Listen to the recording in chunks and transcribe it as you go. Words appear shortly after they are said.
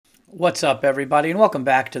What's up, everybody, and welcome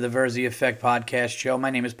back to the Verzi Effect Podcast Show. My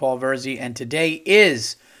name is Paul Verzi, and today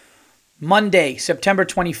is Monday, September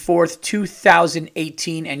 24th,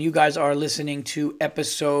 2018, and you guys are listening to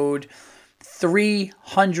episode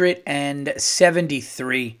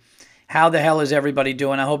 373. How the hell is everybody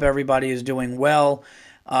doing? I hope everybody is doing well.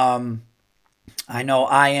 I know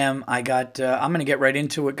I am. I'm going to get right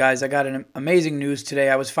into it, guys. I got an amazing news today.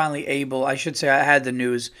 I had the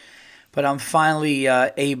news, but I'm finally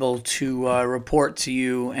able to report to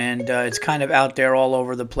you, and it's kind of out there all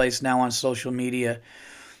over the place now on social media,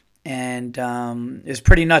 and it's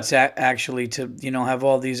pretty nuts actually to have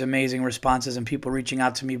all these amazing responses and people reaching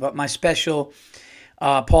out to me. But my special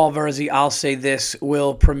Paul Verzi, I'll Say This,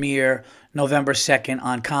 will premiere November 2nd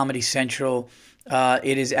on Comedy Central.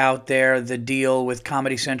 It is out there, the deal with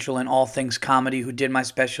Comedy Central and All Things Comedy, who did my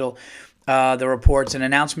special. The reports, an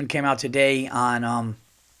announcement came out today on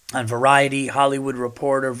Variety, Hollywood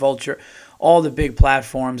Reporter, Vulture, all the big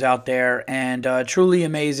platforms out there, and truly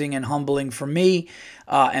amazing and humbling for me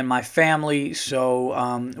and my family.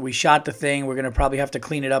 So we shot the thing. We're going to probably have to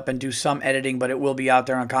clean it up and do some editing, but it will be out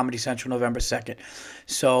there on Comedy Central November 2nd.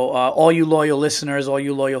 So all you loyal listeners, all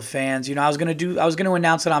you loyal fans, I was going to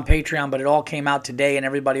announce it on Patreon, but it all came out today and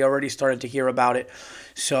everybody already started to hear about it.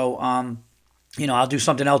 So I'll do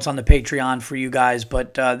something else on the Patreon for you guys,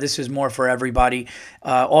 but this is more for everybody.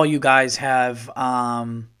 All you guys have,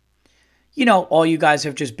 all you guys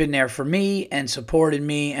have just been there for me and supported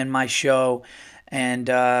me and my show. And,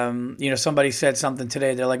 somebody said something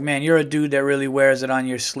today. They're like, man, you're a dude that really wears it on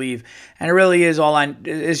your sleeve. And it really is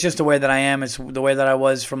it's just the way that I am. It's the way that I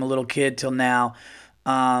was from a little kid till now.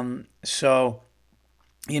 Sometimes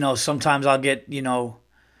I'll get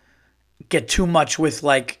too much with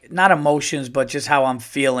not emotions, but just how I'm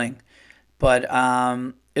feeling. But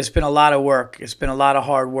it's been a lot of work. It's been a lot of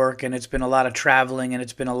hard work, and it's been a lot of traveling, and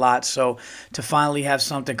it's been a lot. So to finally have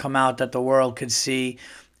something come out that the world could see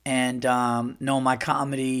and know my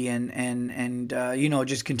comedy and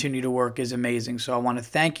just continue to work is amazing. So I want to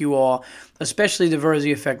thank you all, especially the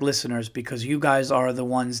Verzi Effect listeners, because you guys are the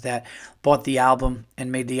ones that bought the album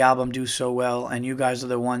and made the album do so well, and you guys are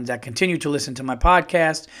the ones that continue to listen to my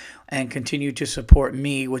podcast and continue to support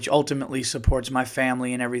me, which ultimately supports my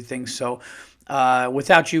family and everything. So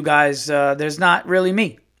without you guys, there's not really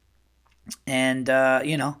me. And,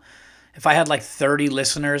 if I had 30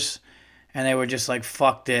 listeners and they were just like,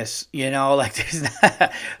 fuck this, there's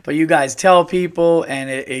not, but you guys tell people, and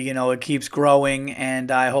it keeps growing, and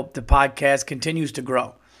I hope the podcast continues to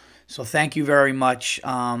grow. So thank you very much.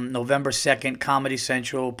 November 2nd, Comedy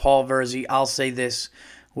Central, Paul Verzi, I'll Say This,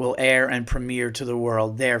 will air and premiere to the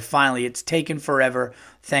world. There, finally, it's taken forever.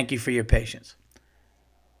 Thank you for your patience.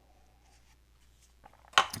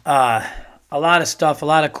 A lot of stuff, a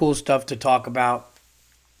lot of cool stuff to talk about.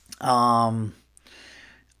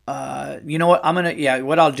 You know what?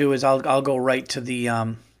 What I'll do is I'll go right to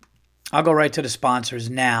the sponsors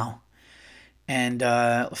now and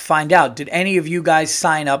find out. Did any of you guys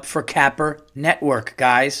sign up for Capper Network,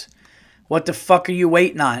 guys? What the fuck are you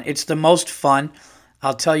waiting on? It's the most fun.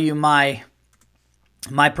 I'll tell you my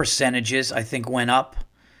percentages, I think, went up.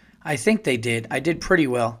 I think they did. I did pretty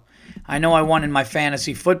well. I know I won in my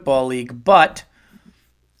fantasy football league, but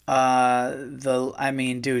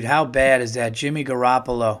dude, how bad is that? Jimmy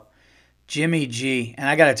Garoppolo, Jimmy G. And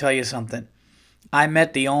I got to tell you something. I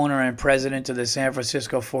met the owner and president of the San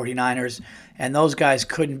Francisco 49ers, and those guys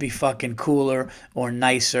couldn't be fucking cooler or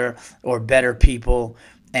nicer or better people.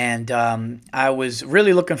 And I was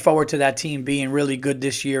really looking forward to that team being really good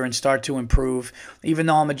this year and start to improve. Even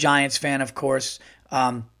though I'm a Giants fan, of course,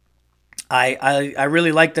 I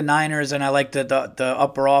really like the Niners, and I like the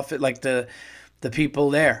upper office, like the people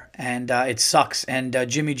there. And it sucks. And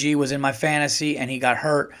Jimmy G was in my fantasy, and he got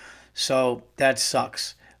hurt, so that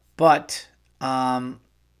sucks. But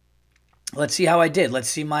let's see how I did. Let's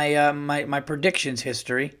see my predictions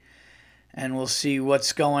history, and we'll see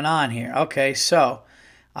what's going on here. Okay, so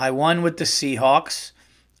I won with the Seahawks.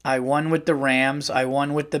 I won with the Rams. I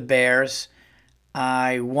won with the Bears.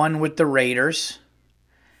 I won with the Raiders.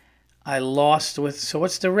 I lost with... So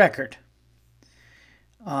what's the record?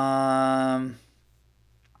 So I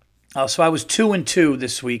was 2-2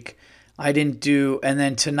 this week. I didn't do... And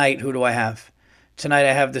then tonight, who do I have? Tonight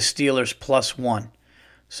I have the Steelers +1.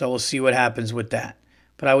 So we'll see what happens with that.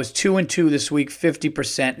 But I was 2-2 this week,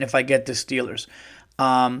 50%, and if I get the Steelers.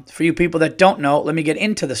 For you people that don't know, let me get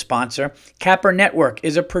into the sponsor. Capper Network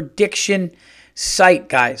is a prediction site,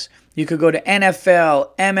 guys. You could go to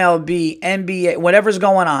NFL, MLB, NBA, whatever's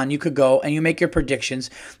going on, you could go and you make your predictions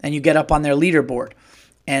and you get up on their leaderboard.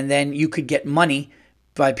 And then you could get money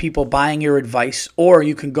by people buying your advice, or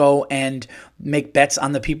you can go and make bets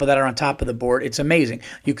on the people that are on top of the board. It's amazing.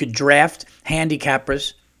 You could draft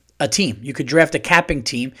handicappers, a team. You could draft a capping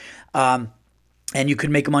team. And you could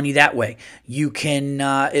make money that way. You can,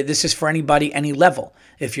 this is for anybody, any level.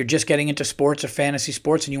 If you're just getting into sports or fantasy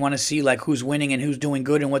sports and you want to see like who's winning and who's doing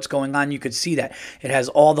good and what's going on, you could see that. It has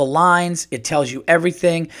all the lines. It tells you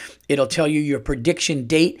everything. It'll tell you your prediction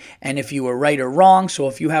date and if you were right or wrong. So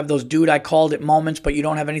if you have those dude I called it moments, but you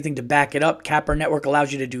don't have anything to back it up, Capper Network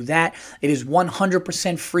allows you to do that. It is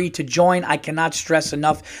 100% free to join. I cannot stress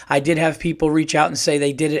enough. I did have people reach out and say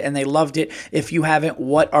they did it and they loved it. If you haven't,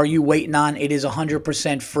 what are you waiting on? It is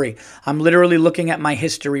 100% free. I'm literally looking at my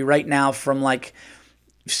history right now from last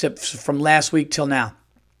week till now.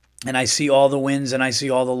 And I see all the wins and I see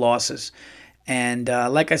all the losses. And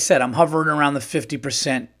like I said, I'm hovering around the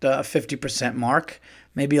 50% mark,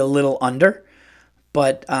 maybe a little under.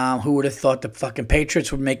 But who would have thought the fucking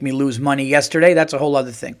Patriots would make me lose money yesterday? That's a whole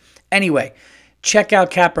other thing. Anyway, check out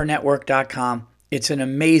cappernetwork.com. It's an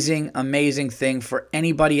amazing, amazing thing for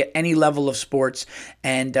anybody at any level of sports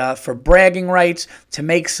and for bragging rights, to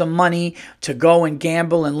make some money, to go and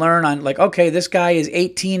gamble and learn on like, okay, this guy is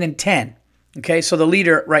 18-10. Okay, so the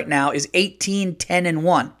leader right now is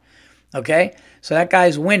 18-10-1. Okay, so that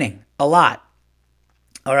guy's winning a lot.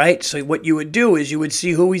 All right, so what you would do is you would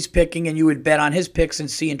see who he's picking and you would bet on his picks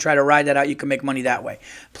and see and try to ride that out. You can make money that way.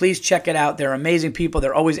 Please check it out. They're amazing people.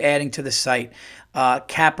 They're always adding to the site.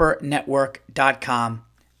 Cappernetwork.com.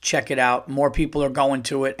 Check it out. More people are going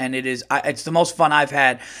to it, and it's the most fun I've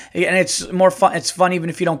had. And it's more fun. It's fun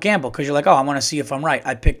even if you don't gamble because you're like, oh, I want to see if I'm right.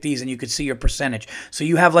 I picked these, and you could see your percentage. So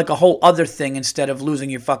you have like a whole other thing instead of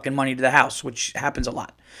losing your fucking money to the house, which happens a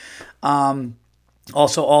lot.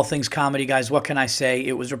 Also, All Things Comedy, guys. What can I say?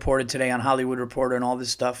 It was reported today on Hollywood Reporter and all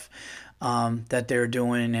this stuff that they're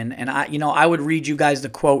doing. And I would read you guys the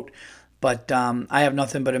quote, but I have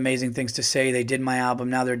nothing but amazing things to say. They did my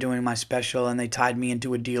album. Now they're doing my special, and they tied me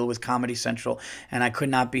into a deal with Comedy Central, and I could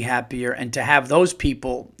not be happier. And to have those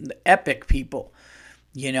people, the epic people,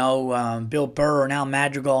 Bill Burr and Al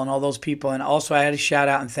Madrigal and all those people. And also I had to shout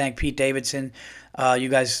out and thank Pete Davidson. You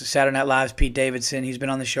guys, Saturday Night Live's Pete Davidson. He's been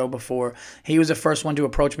on the show before. He was the first one to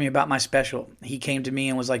approach me about my special. He came to me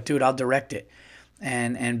and was like, dude, I'll direct it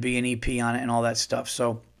and be an EP on it and all that stuff.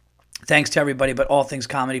 So thanks to everybody, but All Things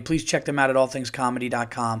Comedy. Please check them out at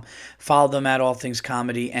allthingscomedy.com. Follow them at All Things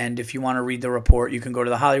Comedy. And if you want to read the report, you can go to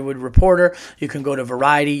the Hollywood Reporter. You can go to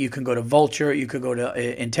Variety. You can go to Vulture. You could go to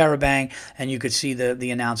Interrobang, and you could see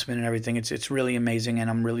the announcement and everything. It's really amazing, and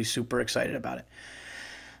I'm really super excited about it.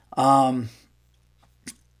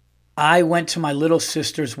 I went to my little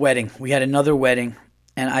sister's wedding. We had another wedding,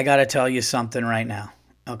 and I got to tell you something right now,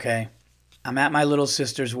 okay? I'm at my little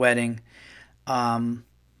sister's wedding.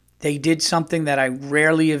 They did something that I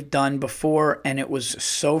rarely have done before, and it was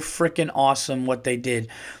so freaking awesome what they did.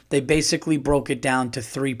 They basically broke it down to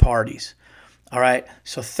 3 parties, all right?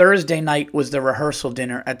 So Thursday night was the rehearsal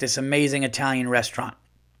dinner at this amazing Italian restaurant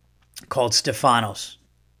called Stefano's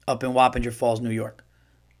up in Wappinger Falls, New York.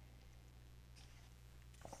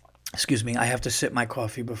 Excuse me, I have to sip my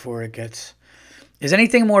coffee before it gets... Is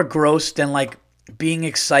anything more gross than like being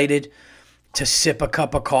excited to sip a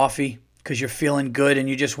cup of coffee because you're feeling good and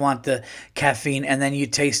you just want the caffeine, and then you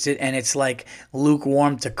taste it and it's like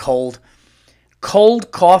lukewarm to cold?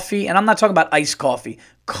 Cold coffee, and I'm not talking about iced coffee.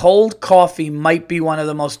 Cold coffee might be one of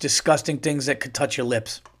the most disgusting things that could touch your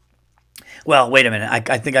lips. Well, wait a minute.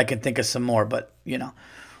 I think I can think of some more, but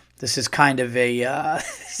this is kind of a,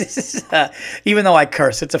 even though I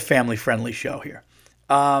curse, it's a family-friendly show here.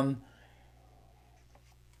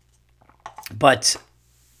 But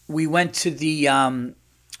we went to the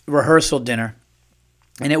rehearsal dinner,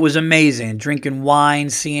 and it was amazing. Drinking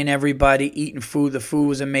wine, seeing everybody, eating food. The food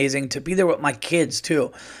was amazing. To be there with my kids,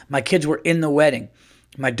 too. My kids were in the wedding.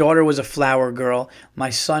 My daughter was a flower girl.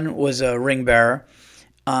 My son was a ring bearer.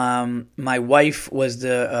 My wife was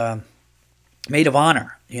the maid of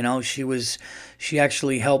honor. She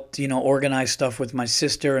actually helped, organize stuff with my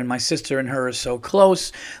sister, and my sister and her are so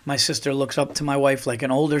close. My sister looks up to my wife like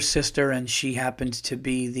an older sister, and she happens to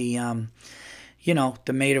be the,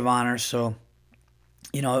 the maid of honor. So,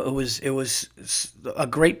 it was a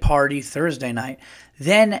great party Thursday night.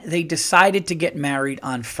 Then they decided to get married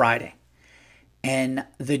on Friday. And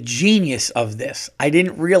the genius of this, I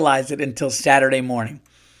didn't realize it until Saturday morning.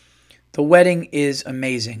 The wedding is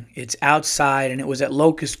amazing. It's outside, and it was at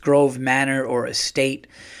Locust Grove Manor or Estate,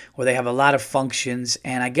 where they have a lot of functions.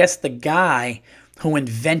 And I guess the guy who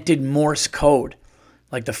invented Morse code,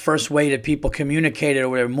 like the first way that people communicated or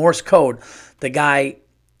whatever, Morse code, the guy,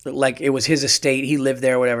 like it was his estate, he lived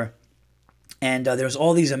there or whatever. And there's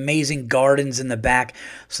all these amazing gardens in the back.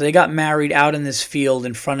 So they got married out in this field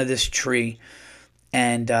in front of this tree,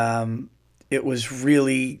 and it was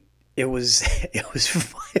really it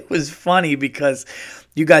was funny because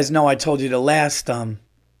you guys know I told you the last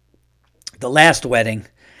wedding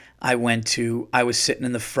I went to, I was sitting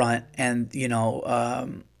in the front, and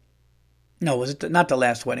no, was it not the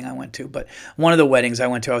last wedding I went to, but one of the weddings I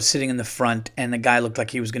went to, I was sitting in the front, and the guy looked like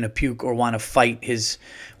he was going to puke or want to fight his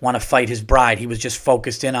bride. He was just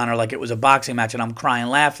focused in on her like it was a boxing match, and I'm crying,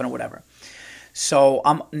 laughing, or whatever. So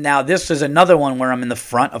now this is another one where I'm in the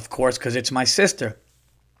front, of course, because it's my sister.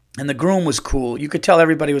 And the groom was cool. You could tell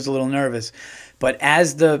everybody was a little nervous. But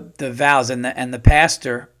as the vows and the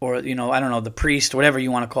pastor, or I don't know, the priest, whatever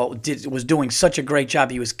you want to call it, was doing such a great job.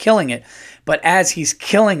 He was killing it. But as he's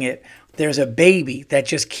killing it, there's a baby that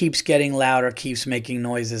just keeps getting louder, keeps making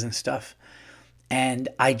noises and stuff. And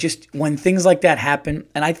when things like that happen,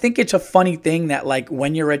 and I think it's a funny thing that, like,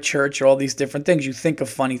 when you're at church or all these different things, you think of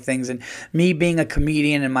funny things. And me being a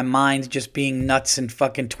comedian and my mind just being nuts and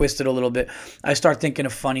fucking twisted a little bit, I start thinking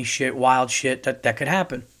of funny shit, wild shit that could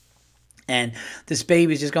happen. And this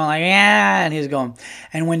baby's just going like, yeah, and he's going,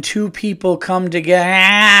 and when two people come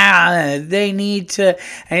together, they need to,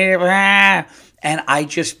 and I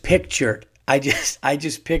just pictured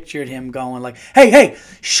him going like, hey,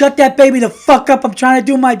 shut that baby the fuck up. I'm trying to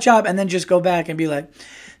do my job. And then just go back and be like,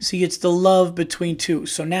 see, it's the love between two.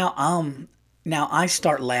 So now I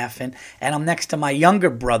start laughing, and I'm next to my younger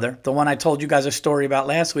brother, the one I told you guys a story about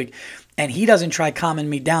last week. And he doesn't try calming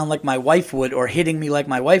me down like my wife would or hitting me like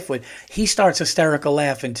my wife would. He starts hysterical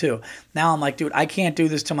laughing too. Now I'm like, dude, I can't do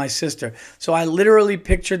this to my sister. So I literally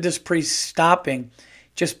pictured this priest stopping,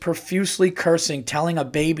 just profusely cursing, telling a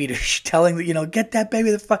baby to, get that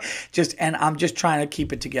baby the fuck. And I'm just trying to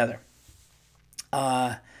keep it together.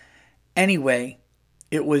 Anyway,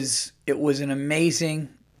 it was an amazing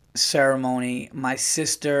ceremony. My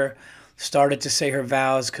sister started to say her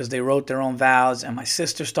vows because they wrote their own vows, and my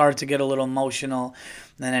sister started to get a little emotional,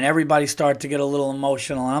 and then everybody started to get a little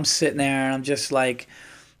emotional, and I'm sitting there and I'm just like,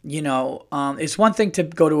 it's one thing to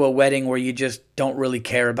go to a wedding where you just don't really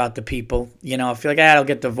care about the people. I feel like I'll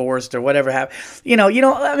get divorced or whatever happens.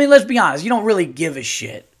 I mean, let's be honest. You don't really give a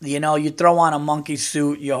shit. You throw on a monkey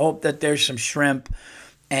suit. You hope that there's some shrimp,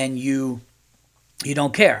 and you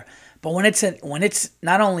don't care. But when it's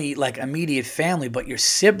not only like immediate family, but your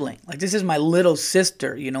sibling, like this is my little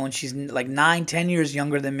sister, and she's like 9-10 years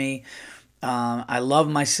younger than me. I love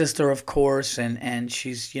my sister, of course, and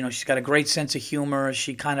she's got a great sense of humor.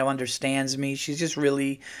 She kind of understands me. She's just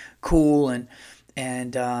really cool,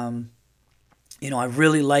 and I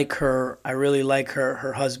really like her. I really like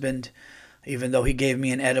her husband, even though he gave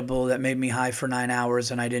me an edible that made me high for 9 hours,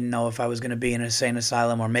 and I didn't know if I was going to be in an insane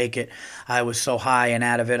asylum or make it. I was so high and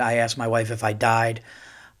out of it, I asked my wife if I died.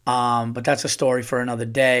 But that's a story for another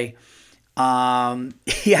day.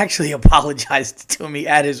 He actually apologized to me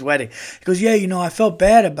at his wedding. He goes, yeah, I felt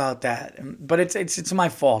bad about that, but it's my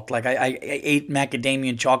fault. Like I ate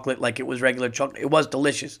macadamia chocolate like it was regular chocolate. It was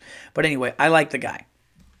delicious, but anyway, I like the guy.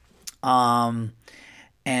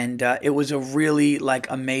 And it was a really like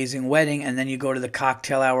amazing wedding. And then you go to the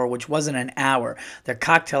cocktail hour, which wasn't an hour. Their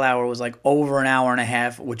cocktail hour was like over an hour and a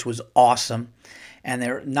half, which was awesome.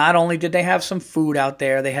 And not only did they have some food out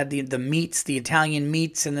there, they had the meats, the Italian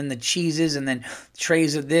meats, and then the cheeses, and then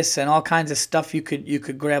trays of this and all kinds of stuff you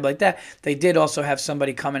could grab like that. They did also have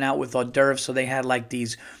somebody coming out with hors d'oeuvres, so they had like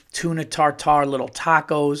these tuna tartare little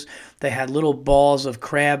tacos. They had little balls of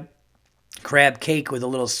crab cake with a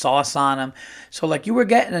little sauce on them. So like you were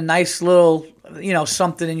getting a nice little,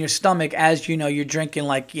 something in your stomach as you're drinking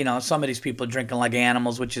like, some of these people are drinking like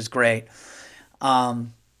animals, which is great.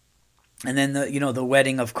 And then the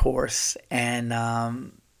wedding, of course, and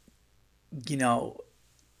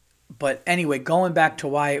but anyway, going back to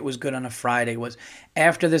why it was good on a Friday was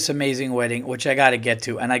after this amazing wedding, which I got to get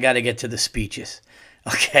to, and I got to get to the speeches.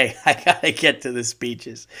 Okay, I got to get to the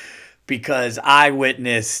speeches because I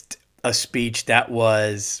witnessed a speech that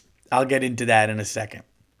was, I'll get into that in a second.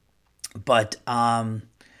 But the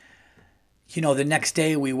next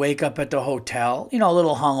day we wake up at the hotel, a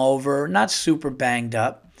little hungover, not super banged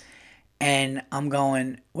up. And I'm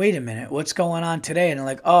going, wait a minute, what's going on today? And they're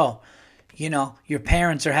like, oh, your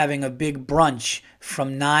parents are having a big brunch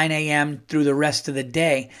from 9 a.m. through the rest of the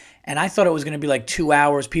day. And I thought it was going to be like 2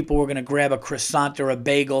 hours. People were going to grab a croissant or a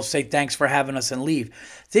bagel, say thanks for having us, and leave.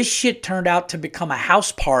 This shit turned out to become a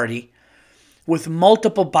house party with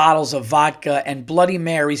multiple bottles of vodka and Bloody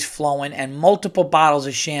Marys flowing and multiple bottles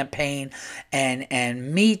of champagne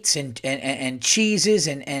and meats and cheeses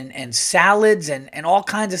and salads and all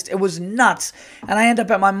kinds of stuff. It was nuts. And I end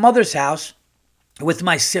up at my mother's house with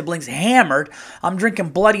my siblings, hammered. I'm drinking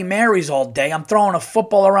Bloody Marys all day. I'm throwing a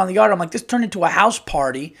football around the yard. I'm like, this turned into a house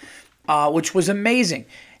party, which was amazing.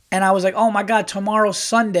 And I was like, oh my God, tomorrow's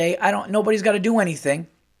Sunday. Nobody's got to do anything.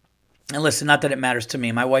 And listen, not that it matters to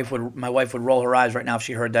me. My wife would roll her eyes right now if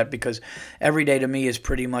she heard that, because every day to me is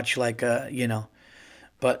pretty much like,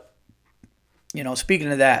 But,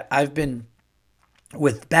 speaking of that, I've been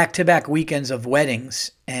with back-to-back weekends of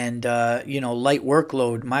weddings and, light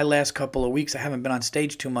workload. My last couple of weeks, I haven't been on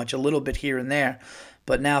stage too much, a little bit here and there.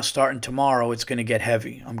 But now, starting tomorrow, it's going to get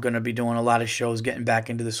heavy. I'm going to be doing a lot of shows, getting back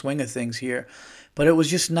into the swing of things here. But it was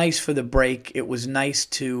just nice for the break. It was nice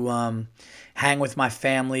to hang with my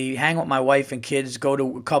family, hang with my wife and kids, go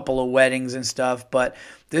to a couple of weddings and stuff. But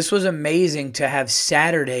this was amazing to have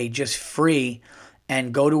Saturday just free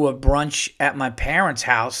and go to a brunch at my parents'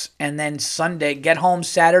 house, and then Sunday, get home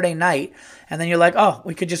Saturday night, and then you're like, oh,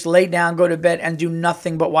 we could just lay down, go to bed, and do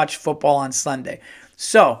nothing but watch football on Sunday.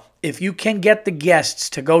 So if you can get the guests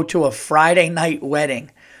to go to a Friday night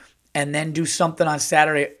wedding and then do something on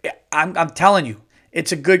Saturday, I'm telling you,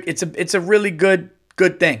 it's a really good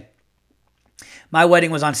thing. My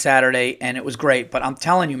wedding was on Saturday, and it was great, but I'm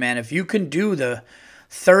telling you, man, if you can do the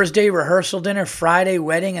Thursday rehearsal dinner, Friday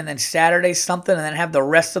wedding, and then Saturday something, and then have the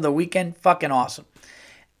rest of the weekend, fucking awesome.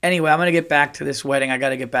 Anyway, I'm going to get back to this wedding. I got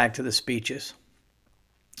to get back to the speeches.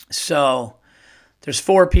 So there's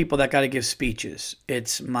 4 people that got to give speeches.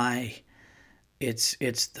 It's the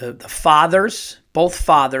fathers, both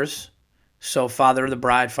fathers. So father of the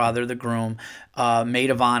bride, father of the groom, maid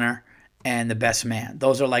of honor, and the best man.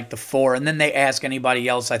 Those are like the 4. And then they ask anybody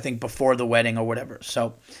else, I think, before the wedding or whatever.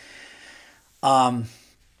 So, oh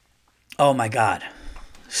my God.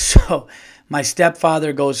 So my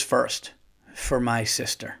stepfather goes first for my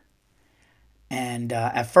sister. And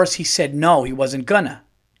at first he said no, he wasn't gonna.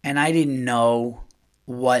 And I didn't know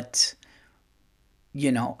what he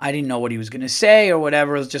was going to say or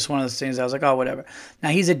whatever. It was just one of those things. I was like, oh, whatever. Now,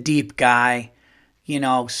 he's a deep guy,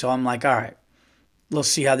 so I'm like, all right, we'll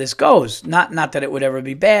see how this goes. Not that it would ever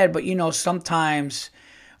be bad, but, sometimes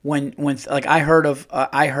when like I heard of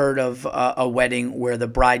a wedding where the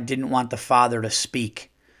bride didn't want the father to speak.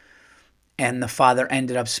 And the father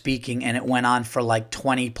ended up speaking, and it went on for like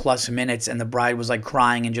 20 plus minutes, and the bride was like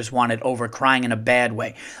crying and just wanted over, crying in a bad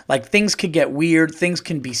way. Like, things could get weird, things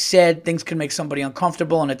can be said, things can make somebody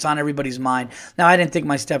uncomfortable, and it's on everybody's mind. Now, I didn't think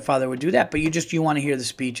my stepfather would do that, but you want to hear the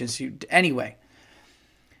speech and see. Anyway,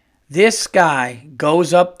 this guy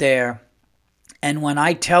goes up there, and when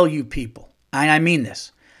I tell you people, and I mean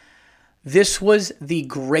this was the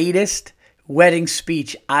greatest wedding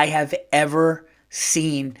speech I have ever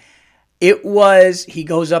seen. He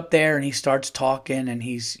goes up there and he starts talking, and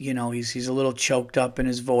he's a little choked up in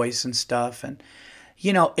his voice and stuff. And,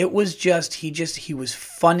 it was he was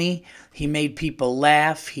funny. He made people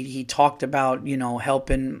laugh. He talked about,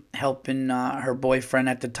 helping her boyfriend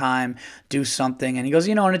at the time do something. And he goes,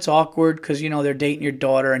 and it's awkward because, they're dating your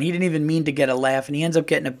daughter. And he didn't even mean to get a laugh, and he ends up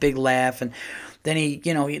getting a big laugh. And then he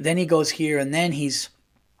goes here, and then he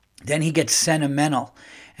gets sentimental.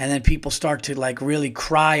 And then people start to like really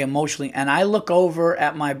cry emotionally. And I look over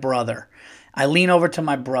at my brother. I lean over to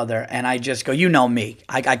my brother and I just go, me.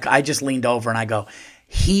 I just leaned over and I go,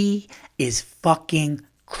 he is fucking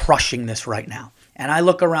crushing this right now. And I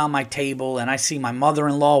look around my table and I see my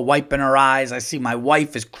mother-in-law wiping her eyes. I see my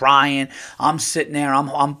wife is crying. I'm sitting there.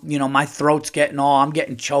 I'm my throat's I'm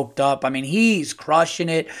getting choked up. I mean, he's crushing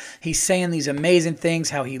it. He's saying these amazing things,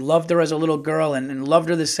 how he loved her as a little girl and loved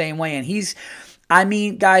her the same way. And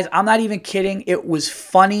guys, I'm not even kidding. It was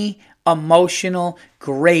funny, emotional,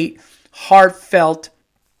 great, heartfelt.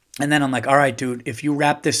 And then I'm like, all right, dude, if you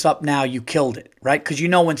wrap this up now, you killed it, right? Because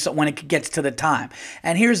when it gets to the time.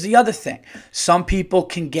 And here's the other thing. Some people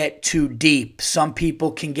can get too deep. Some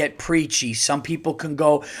people can get preachy. Some people can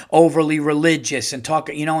go overly religious and talk,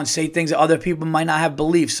 and say things that other people might not have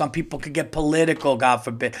beliefs. Some people could get political, God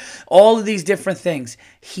forbid. All of these different things.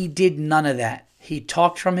 He did none of that. He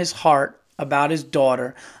talked from his heart about his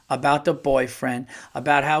daughter, about the boyfriend,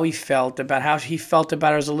 about how he felt about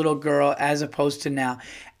her as a little girl as opposed to now.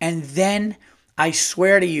 And then I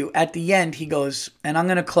swear to you, at the end, he goes, and I'm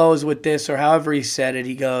going to close with this, or however he said it,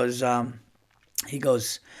 he goes, in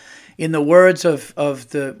the words of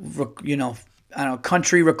the,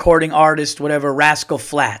 country recording artist, whatever, Rascal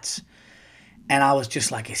Flatts. And I was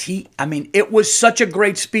just like, it was such a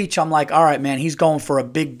great speech. I'm like, all right, man, he's going for a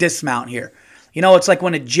big dismount here. It's like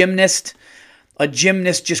when a gymnast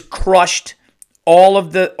just crushed all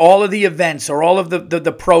of the events or all of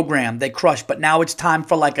the program. They crushed, but now it's time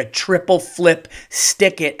for like a triple flip,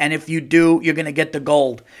 stick it, and if you do, you're going to get the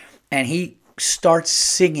gold. And he starts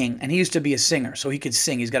singing, and he used to be a singer, so he could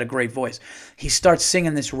sing. He's got a great voice. He starts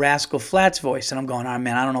singing this Rascal Flatts voice, and I'm going, oh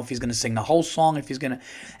man, I don't know if he's going to sing the whole song, if he's going to,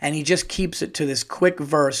 and he just keeps it to this quick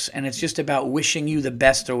verse, and it's just about wishing you the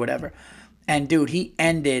best or whatever. And dude, he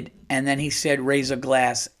ended, and then he said, raise a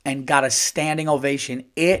glass, and got a standing ovation.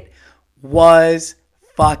 It was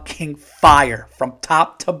fucking fire from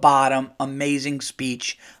top to bottom. Amazing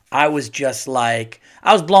speech. I was just like,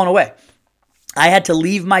 I was blown away. I had to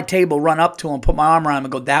leave my table, run up to him, put my arm around him,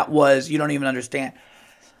 and go, that was, you don't even understand.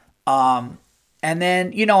 And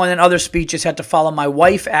then, and then other speeches had to follow. My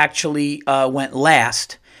wife actually went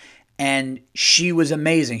last, and she was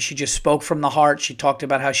amazing. She just spoke from the heart. She talked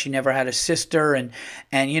about how she never had a sister, and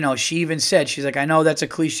she even said, she's like, I know that's a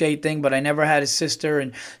cliche thing, but I never had a sister,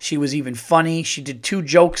 and she was even funny. She did 2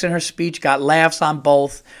 jokes in her speech, got laughs on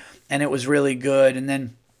both, and it was really good. And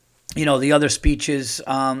then, the other speeches,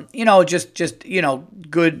 just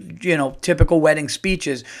good, typical wedding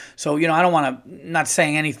speeches. So, I don't want to, not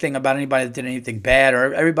saying anything about anybody that did anything bad,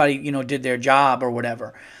 or everybody, did their job or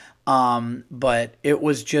whatever. But it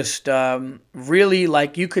was just really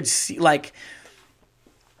like you could see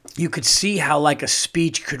how like a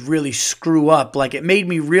speech could really screw up. Like it made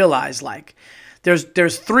me realize like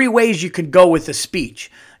there's 3 ways you could go with a speech.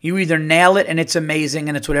 You either nail it and it's amazing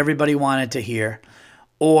and it's what everybody wanted to hear,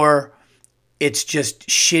 or it's just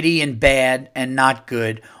shitty and bad and not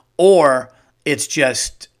good, or it's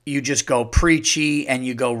just you just go preachy and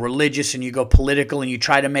you go religious and you go political and you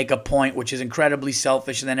try to make a point, which is incredibly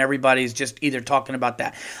selfish, and then everybody's just either talking about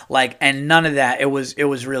that. And none of that. It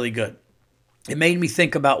was really good. It made me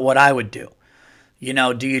think about what I would do.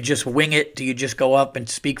 Do you just wing it? Do you just go up and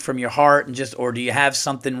speak from your heart or do you have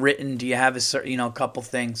something written? Do you have a couple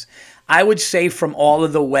things? I would say from all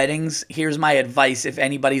of the weddings, here's my advice if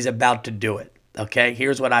anybody's about to do it. Okay,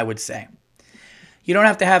 here's what I would say. You don't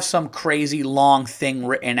have to have some crazy long thing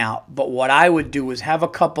written out, but what I would do is have a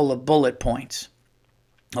couple of bullet points.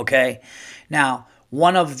 Okay, now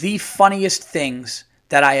one of the funniest things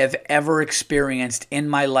that I have ever experienced in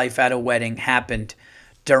my life at a wedding happened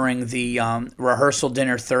during the rehearsal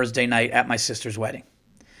dinner Thursday night at my sister's wedding.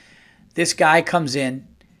 This guy comes in.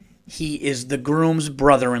 He is the groom's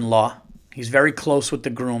brother-in-law. He's very close with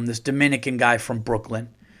the groom, this Dominican guy from Brooklyn.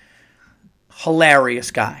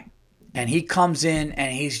 Hilarious guy. And he comes in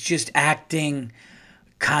and he's just acting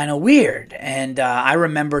kind of weird. And I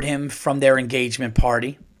remembered him from their engagement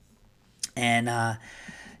party. And,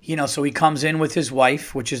 so he comes in with his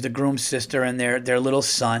wife, which is the groom's sister, and their little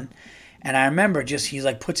son. And I remember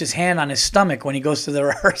he puts his hand on his stomach when he goes to the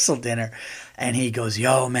rehearsal dinner. And he goes,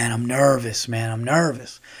 yo, man, I'm nervous, man. I'm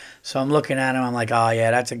nervous. So I'm looking at him. I'm like, oh,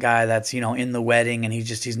 yeah, that's a guy that's, in the wedding. And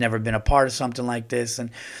he's never been a part of something like this.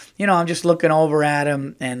 And, I'm just looking over at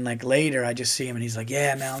him. And later I just see him and he's like,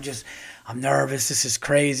 yeah, man, I'm nervous. This is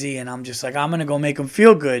crazy. And I'm just like, I'm going to go make him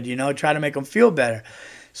feel good, try to make him feel better.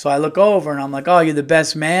 So I look over and I'm like, oh, you're the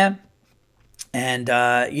best man. And,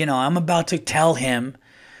 I'm about to tell him,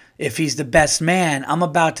 if he's the best man, I'm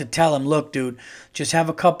about to tell him, look, dude, just have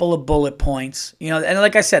a couple of bullet points. And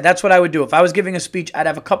like I said, that's what I would do. If I was giving a speech, I'd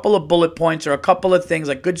have a couple of bullet points or a couple of things,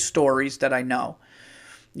 like good stories that I know,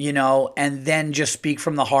 and then just speak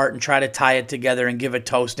from the heart and try to tie it together and give a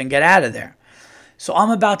toast and get out of there. So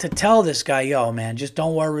I'm about to tell this guy, yo, man, just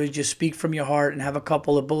don't worry. Just speak from your heart and have a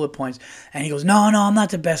couple of bullet points. And he goes, no, I'm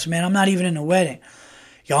not the best man. I'm not even in the wedding.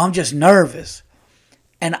 Yo, I'm just nervous.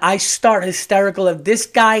 And I start hysterical. If this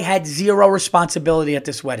guy had zero responsibility at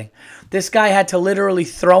this wedding. This guy had to literally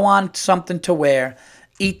throw on something to wear,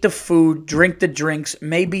 eat the food, drink the drinks,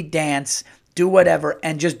 maybe dance, do whatever,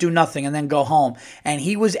 and just do nothing and then go home. And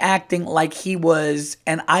he was acting like he was,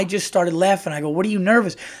 and I just started laughing. I go, what are you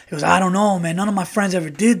nervous? He goes, I don't know, man. None of my friends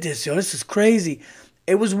ever did this. Yo, this is crazy.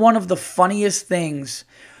 It was one of the funniest things.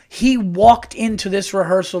 He walked into this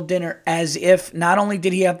rehearsal dinner as if not only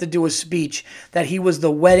did he have to do a speech, that he was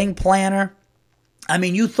the wedding planner. I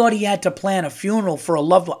mean, you thought he had to plan a funeral for a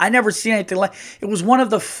loved one. I never seen anything like it. It was one of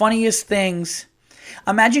the funniest things.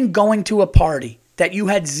 Imagine going to a party that you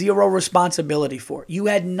had zero responsibility for. You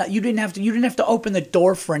didn't have to open the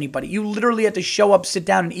door for anybody. You literally had to show up, sit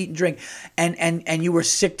down, and eat and drink, and you were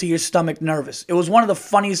sick to your stomach, nervous. It was one of the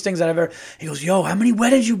funniest things that I've ever. He goes, yo, how many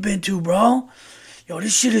weddings you been to, bro? Yo,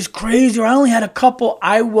 this shit is crazy. I only had a couple.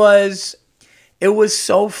 It was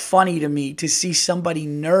so funny to me to see somebody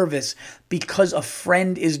nervous because a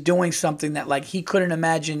friend is doing something that he couldn't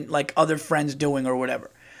imagine other friends doing or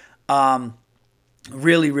whatever.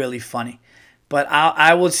 Really, really funny. But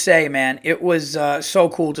I would say, man, it was so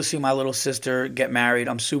cool to see my little sister get married.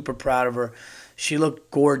 I'm super proud of her. She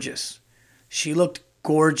looked gorgeous. She looked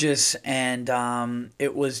gorgeous, and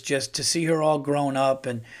it was just to see her all grown up,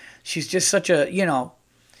 and she's just such a,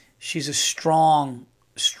 she's a strong,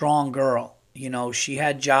 strong girl. She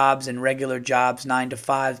had jobs and regular jobs, 9 to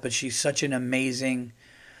 5, but she's such an amazing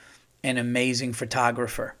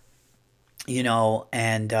photographer,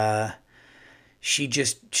 and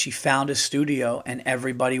she found a studio, and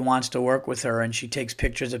everybody wants to work with her, and she takes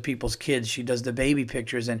pictures of people's kids. She does the baby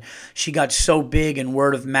pictures, and she got so big in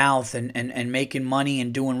word of mouth, and making money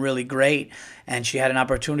and doing really great. And she had an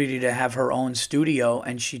opportunity to have her own studio,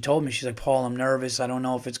 and she told me, she's like, Paul, I'm nervous. I don't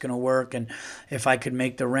know if it's going to work and if I could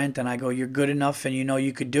make the rent. And I go, you're good enough, and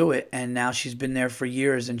you could do it. And now she's been there for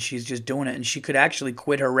years, and she's just doing it. And she could actually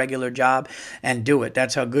quit her regular job and do it.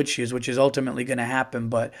 That's how good she is, which is ultimately going to happen.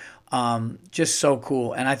 But just so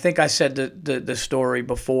cool. And I think I said the story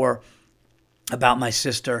before about my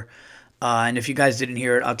sister. And if you guys didn't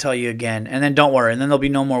hear it, I'll tell you again. And then don't worry. And then there'll be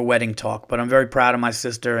no more wedding talk. But I'm very proud of my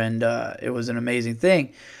sister, and it was an amazing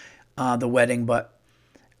thing, the wedding. But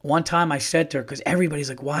one time I said to her, because everybody's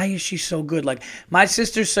like, why is she so good? Like, my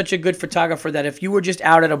sister's such a good photographer that if you were just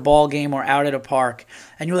out at a ball game or out at a park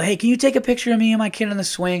and you were like, hey, can you take a picture of me and my kid on the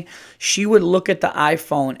swing? She would look at the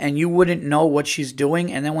iPhone and you wouldn't know what she's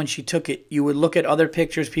doing. And then when she took it, you would look at other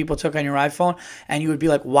pictures people took on your iPhone and you would be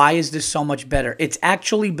like, why is this so much better? It's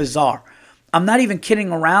actually bizarre. I'm not even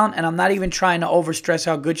kidding around, and I'm not even trying to overstress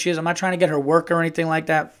how good she is. I'm not trying to get her work or anything like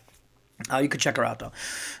that. You could check her out, though.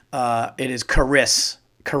 It is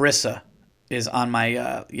Carissa is on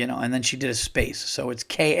my, and then she did a space. So it's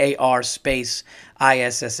Kar space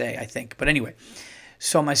ISSA, I think. But anyway,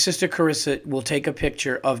 so my sister Carissa will take a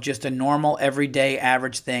picture of just a normal, everyday,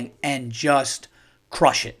 average thing and just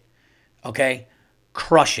crush it. Okay?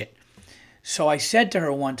 Crush it. So I said to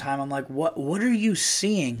her one time, I'm like, what are you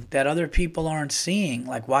seeing that other people aren't seeing?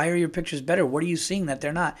 Like, why are your pictures better? What are you seeing that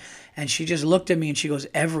they're not? And she just looked at me and she goes,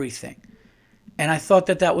 everything. And I thought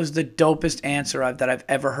that was the dopest answer that I've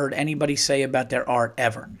ever heard anybody say about their art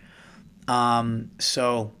ever.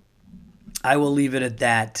 So I will leave it at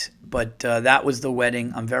that. But that was the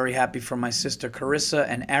wedding. I'm very happy for my sister Carissa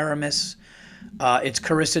and Aramis. It's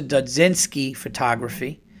Carissa Dudzinski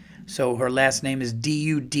Photography. So her last name is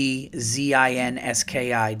Dudzinski,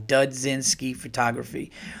 Dudzinski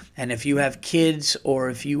Photography. And if you have kids or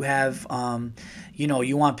if you have,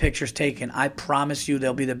 you want pictures taken, I promise you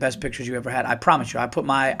they'll be the best pictures you ever had. I promise you. I'll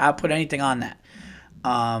put anything on that.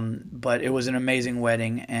 But it was an amazing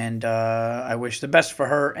wedding, and I wish the best for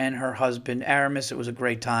her and her husband, Aramis. It was a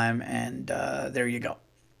great time, and there you go.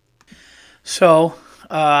 So,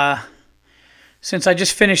 since I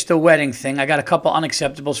just finished the wedding thing, I got a couple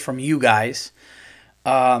unacceptables from you guys.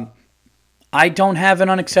 I don't have an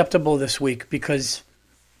unacceptable this week because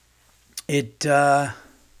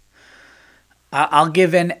I'll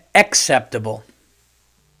give an acceptable.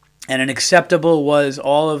 And an acceptable was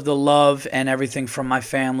all of the love and everything from my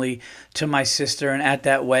family to my sister and at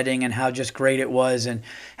that wedding and how just great it was. And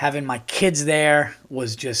having my kids there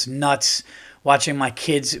was just nuts. Watching my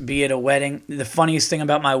kids be at a wedding. The funniest thing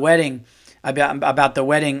about my wedding, about the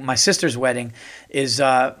wedding, my sister's wedding, is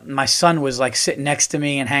my son was like sitting next to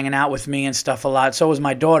me and hanging out with me and stuff a lot. So was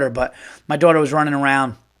my daughter, but my daughter was running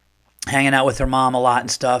around hanging out with her mom a lot and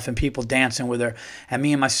stuff, and people dancing with her. And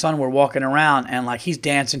me and my son were walking around, and like he's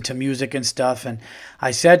dancing to music and stuff. And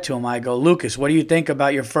I said to him, I go, Lucas, what do you think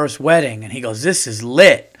about your first wedding? And he goes, this is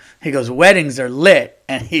lit. He goes, weddings are lit.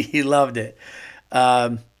 And he loved it.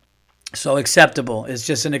 So acceptable. It's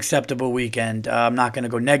just an acceptable weekend. I'm not going to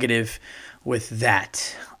go negative with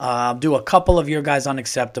that. I'll do a couple of your guys'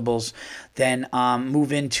 unacceptables, then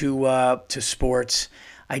move into to sports.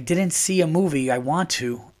 I didn't see a movie. I want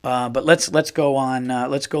to, but let's go on.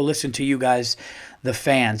 Let's go listen to you guys, the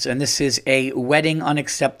fans. And this is a wedding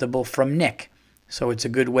unacceptable from Nick. So it's a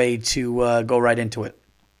good way to go right into it.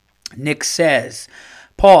 Nick says,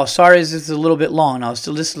 Paul, sorry this is a little bit long. No,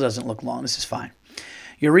 this doesn't look long. This is fine.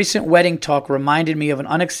 Your recent wedding talk reminded me of an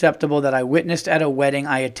unacceptable that I witnessed at a wedding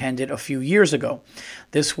I attended a few years ago.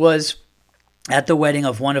 This was at the wedding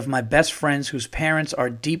of one of my best friends whose parents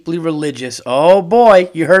are deeply religious. Oh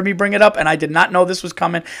boy, you heard me bring it up, and I did not know this was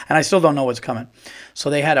coming, and I still don't know what's coming.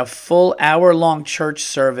 So they had a full hour-long church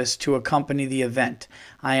service to accompany the event.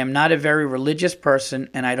 I am not a very religious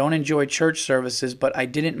person, and I don't enjoy church services, but I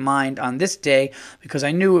didn't mind on this day because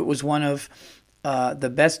I knew it was one of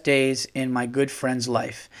the best days in my good friend's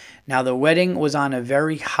life. Now, the wedding was on a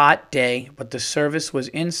very hot day, but the service was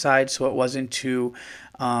inside, so it wasn't too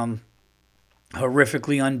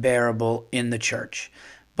horrifically unbearable in the church.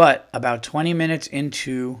 But about 20 minutes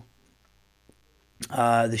into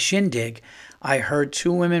the shindig, I heard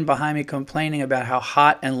two women behind me complaining about how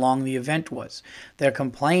hot and long the event was. Their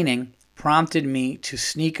complaining prompted me to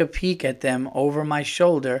sneak a peek at them over my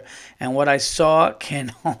shoulder, and what I saw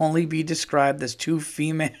can only be described as two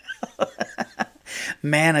female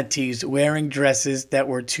manatees wearing dresses that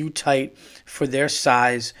were too tight for their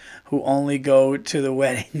size, who only go to the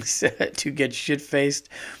weddings to get shit-faced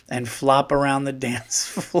and flop around the dance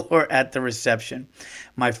floor at the reception.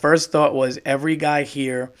 My first thought was, every guy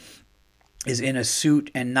here is in a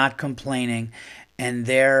suit and not complaining, and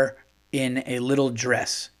they're in a little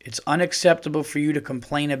dress. It's unacceptable for you to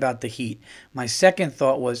complain about the heat. My second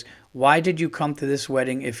thought was, why did you come to this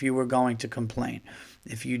wedding if you were going to complain?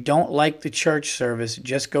 If you don't like the church service,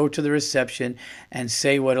 just go to the reception and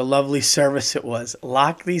say what a lovely service it was.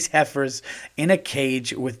 Lock these heifers in a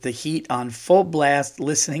cage with the heat on full blast,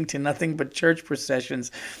 listening to nothing but church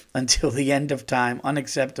processions until the end of time.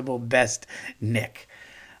 Unacceptable. Best, Nick.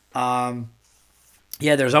 Yeah,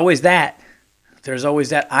 there's always that. There's always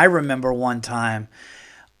that. I remember one time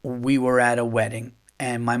we were at a wedding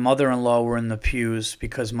and my mother-in-law were in the pews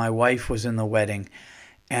because my wife was in the wedding.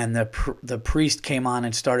 And the priest came on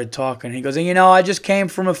and started talking. He goes, I just came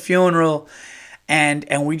from a funeral.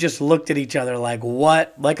 And we just looked at each other like,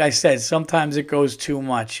 what? Like I said, sometimes it goes too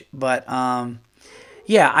much. But,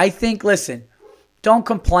 yeah, I think, listen, don't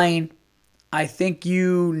complain. I think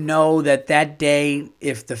you know that day,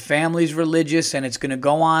 if the family's religious and it's going to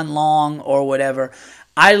go on long or whatever,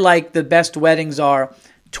 I like the best weddings are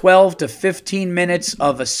 12 to 15 minutes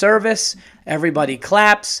of a service. Everybody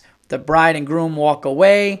claps. The bride and groom walk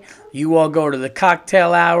away. You all go to the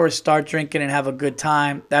cocktail hour, start drinking, and have a good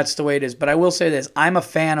time. That's the way it is. But I will say this. I'm a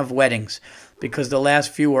fan of weddings because the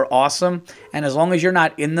last few were awesome. And as long as you're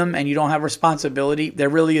not in them and you don't have responsibility, there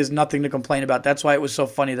really is nothing to complain about. That's why it was so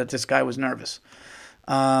funny that this guy was nervous.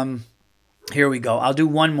 Here we go. I'll do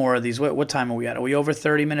one more of these. What time are we at? Are we over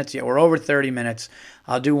 30 minutes? Yeah, we're over 30 minutes.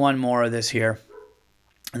 I'll do one more of this here,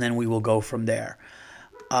 and then we will go from there.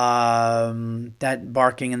 That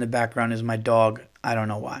barking in the background is my dog. I don't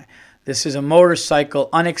know why. This is a motorcycle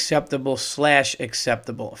unacceptable /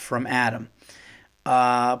 acceptable from Adam.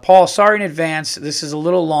 Paul, sorry in advance. This is a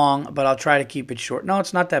little long, but I'll try to keep it short. No,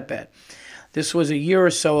 it's not that bad. This was a year or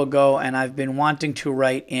so ago, and I've been wanting to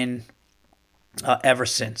write in ever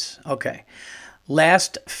since. Okay.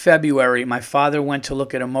 Last February, my father went to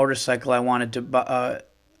look at a motorcycle I wanted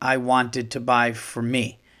to buy for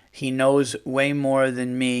me. He knows way more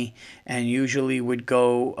than me and usually would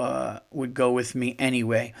go with me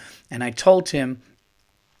anyway. And I told him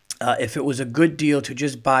if it was a good deal to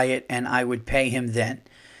just buy it and I would pay him then.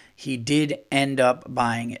 He did end up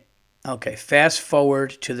buying it. Okay, fast forward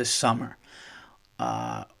to the summer.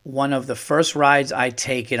 One of the first rides I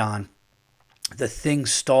take it on, the thing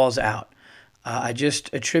stalls out. I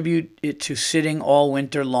just attribute it to sitting all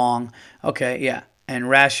winter long. Okay, yeah, and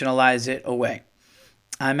rationalize it away.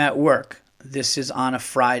 I'm at work. This is on a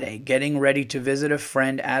Friday, getting ready to visit a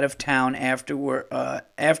friend out of town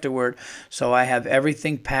afterward, so I have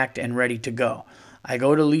everything packed and ready to go. I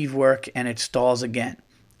go to leave work and it stalls again.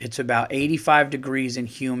 It's about 85 degrees and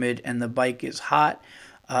humid, and the bike is hot,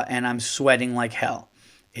 and I'm sweating like hell.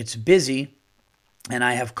 It's busy, and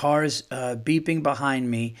I have cars beeping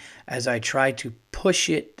behind me as I try to push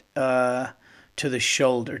it to the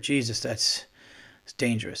shoulder. Jesus, that's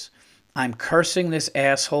dangerous. I'm cursing this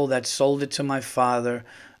asshole that sold it to my father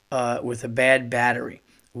with a bad battery,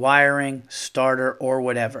 wiring, starter, or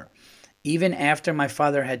whatever. Even after my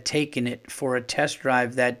father had taken it for a test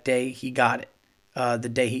drive that day he got it.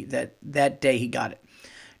 That day he got it.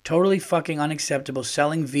 Totally fucking unacceptable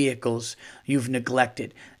selling vehicles you've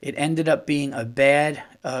neglected. It ended up being a bad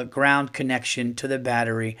ground connection to the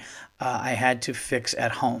battery I had to fix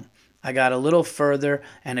at home. I got a little further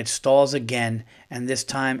and it stalls again, and this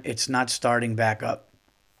time it's not starting back up.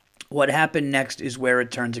 What happened next is where it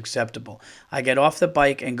turns acceptable. I get off the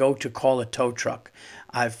bike and go to call a tow truck.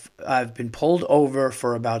 I've been pulled over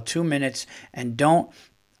for about 2 minutes and don't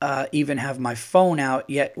even have my phone out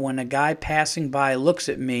yet when a guy passing by looks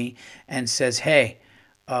at me and says, "Hey,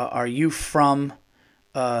 are you from,"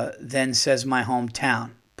 then says my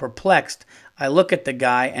hometown. Perplexed, I look at the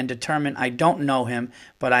guy and determine I don't know him,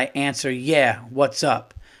 but I answer, "Yeah, what's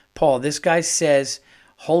up?" Paul, this guy says,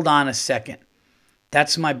 "Hold on a second.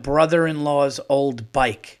 That's my brother-in-law's old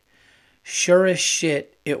bike." Sure as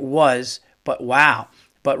shit it was, but wow.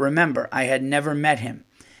 But remember, I had never met him.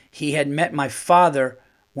 He had met my father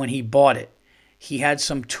when he bought it. He had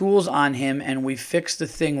some tools on him, and we fixed the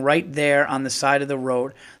thing right there on the side of the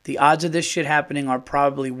road. The odds of this shit happening are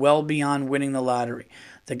probably well beyond winning the lottery.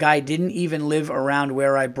 The guy didn't even live around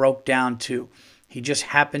where I broke down to. He just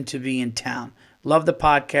happened to be in town. Love the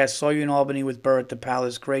podcast. Saw you in Albany with Burr at the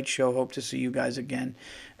Palace. Great show. Hope to see you guys again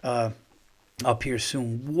up here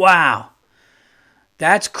soon. Wow.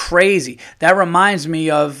 That's crazy. That reminds me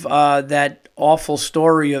of that awful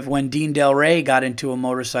story of when Dean Del Rey got into a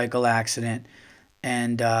motorcycle accident.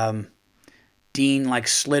 And Dean like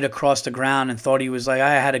slid across the ground and thought he was like,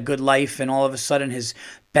 I had a good life. And all of a sudden his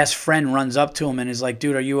best friend runs up to him and is like,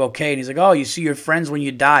 dude, are you okay? And he's like, oh, you see your friends when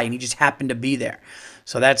you die. And he just happened to be there.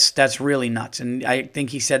 So that's really nuts. And I think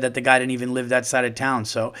he said that the guy didn't even live that side of town.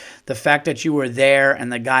 So the fact that you were there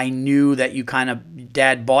and the guy knew that you kind of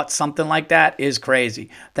dad bought something like that is crazy.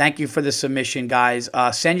 Thank you for the submission, guys.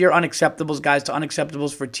 Send your unacceptables, guys, to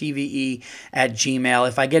unacceptablesfortve@gmail.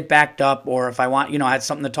 If I get backed up or if I want, I had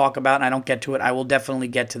something to talk about and I don't get to it, I will definitely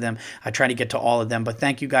get to them. I try to get to all of them. But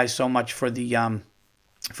thank you guys so much for the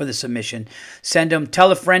submission. Send them.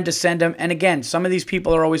 Tell a friend to send them. And again, some of these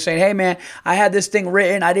people are always saying, hey, man, I had this thing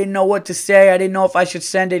written. I didn't know what to say. I didn't know if I should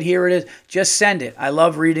send it. Here it is. Just send it. I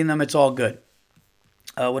love reading them. It's all good.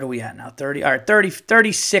 What are we at now? 30. All right,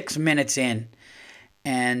 36 minutes in.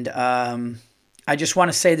 And I just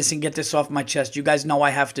want to say this and get this off my chest. You guys know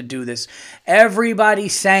I have to do this.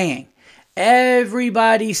 Everybody's saying, Eli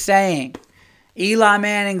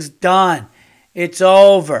Manning's done. It's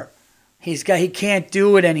over. He can't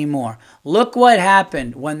do it anymore. Look what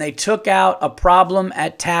happened when they took out a problem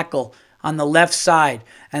at tackle on the left side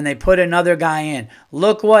and they put another guy in.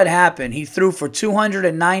 Look what happened. He threw for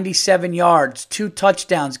 297 yards, 2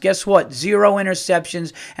 touchdowns. Guess what? 0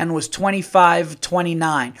 interceptions and was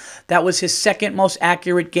 25-29. That was his second most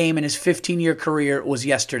accurate game in his 15-year career was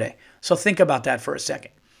yesterday. So think about that for a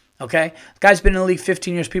second. Okay? The guy's been in the league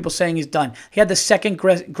 15 years. People saying he's done. He had the second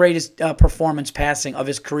greatest performance passing of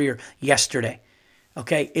his career yesterday.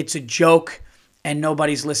 Okay? It's a joke, and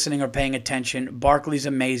nobody's listening or paying attention. Barkley's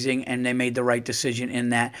amazing, and they made the right decision in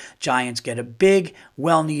that. Giants get a big,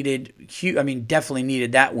 well-needed, definitely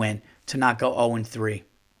needed that win to not go 0-3.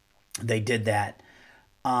 They did that.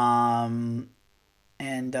 Like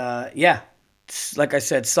I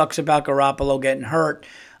said, sucks about Garoppolo getting hurt.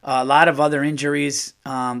 A lot of other injuries. The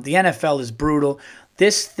NFL is brutal.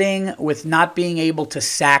 This thing with not being able to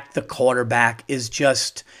sack the quarterback is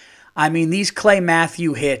just, these Clay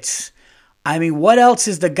Matthews hits. What else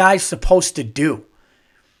is the guy supposed to do?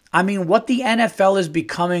 What the NFL is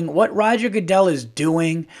becoming, what Roger Goodell is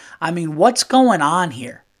doing. What's going on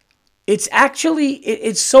here? It's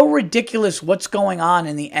so ridiculous what's going on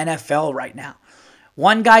in the NFL right now.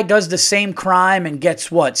 One guy does the same crime and gets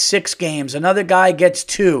 6 games. Another guy gets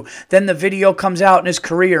 2. Then the video comes out and his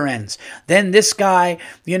career ends. Then this guy,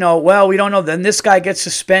 we don't know. Then this guy gets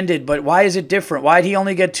suspended. But why is it different? Why did he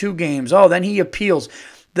only get 2 games? Oh, then he appeals.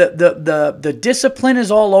 The discipline is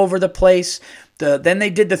all over the place. Then they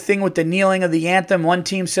did the thing with the kneeling of the anthem. One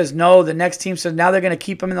team says no. The next team says now they're going to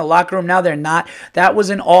keep him in the locker room. Now they're not. That was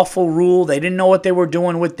an awful rule. They didn't know what they were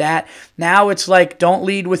doing with that. Now it's like don't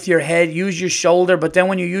lead with your head. Use your shoulder. But then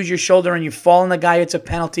when you use your shoulder and you fall on the guy, it's a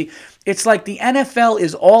penalty. It's like the NFL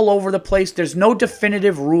is all over the place. There's no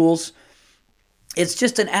definitive rules. It's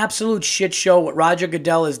just an absolute shit show what Roger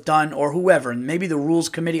Goodell has done or whoever. And maybe the rules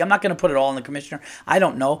committee. I'm not going to put it all on the commissioner. I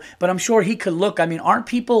don't know. But I'm sure he could look. Aren't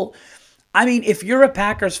people... if you're a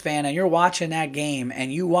Packers fan and you're watching that game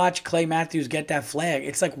and you watch Clay Matthews get that flag,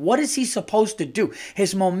 it's like, what is he supposed to do?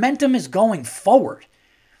 His momentum is going forward.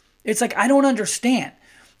 It's like, I don't understand.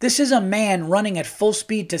 This is a man running at full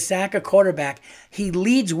speed to sack a quarterback. He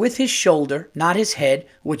leads with his shoulder, not his head,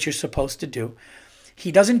 which you're supposed to do.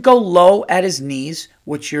 He doesn't go low at his knees,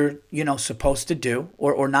 which you're, supposed to do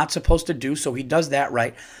or not supposed to do, so he does that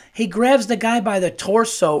right. He grabs the guy by the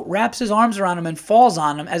torso, wraps his arms around him, and falls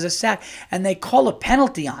on him as a sack, and they call a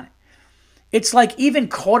penalty on it. It's like even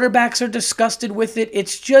quarterbacks are disgusted with it.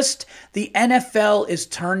 It's just the NFL is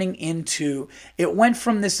turning into, it went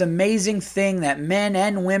from this amazing thing that men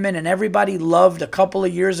and women and everybody loved a couple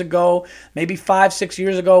of years ago, maybe 5-6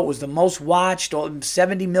 years ago. It was the most watched,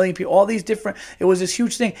 70 million people, all these different, it was this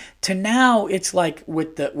huge thing. To now it's like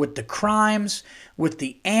with the crimes, with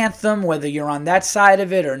the anthem, whether you're on that side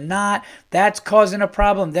of it or not, that's causing a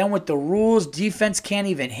problem. Then with the rules, defense can't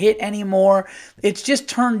even hit anymore. It's just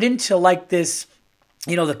turned into like this,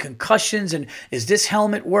 the concussions and is this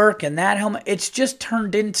helmet work and that helmet. It's just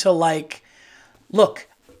turned into like, look,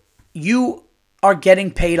 you are getting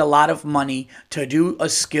paid a lot of money to do a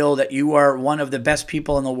skill that you are one of the best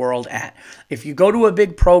people in the world at. If you go to a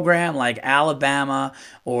big program like Alabama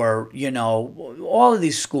or, all of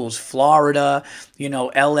these schools, Florida,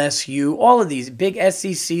 LSU, all of these big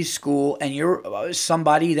SEC school, and you're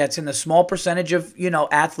somebody that's in the small percentage of,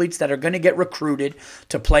 athletes that are going to get recruited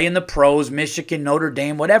to play in the pros, Michigan, Notre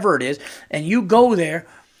Dame, whatever it is, and you go there,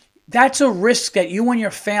 that's a risk that you and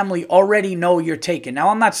your family already know you're taking. Now,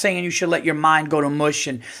 I'm not saying you should let your mind go to mush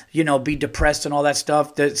and, be depressed and all that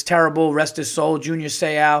stuff. That's terrible. Rest his soul, Junior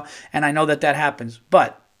Seau. And I know that happens.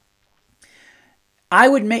 But I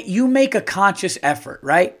would make a conscious effort,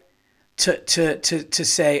 right? To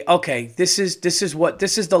say, okay, this is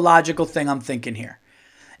the logical thing I'm thinking here.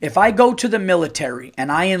 If I go to the military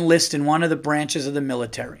and I enlist in one of the branches of the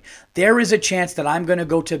military, there is a chance that I'm going to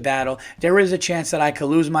go to battle. There is a chance that I could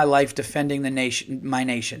lose my life defending my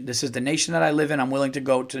nation. This is the nation that I live in. I'm willing to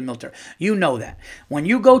go to the military. You know that. When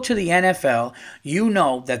you go to the NFL, you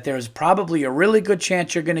know that there's probably a really good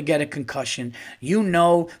chance you're going to get a concussion. You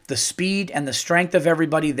know the speed and the strength of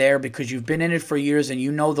everybody there because you've been in it for years and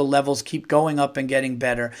you know the levels keep going up and getting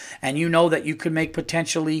better. And you know that you could make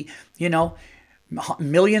potentially,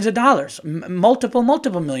 millions of dollars, multiple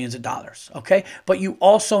millions of dollars, okay? But you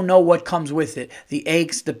also know what comes with it, the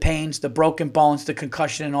aches, the pains, the broken bones, the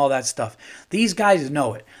concussion, and all that stuff. These guys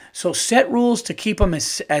know it. So set rules to keep them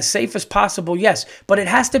as safe as possible, yes, but it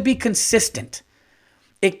has to be consistent.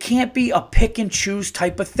 It can't be a pick and choose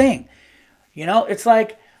type of thing. It's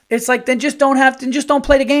like then just don't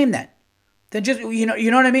play the game then. Then just, you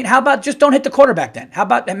know what I mean? How about just don't hit the quarterback then? How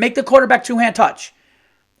about make the quarterback two-hand touch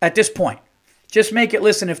at this point? Just make it,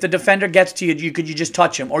 listen, if the defender gets to you, you just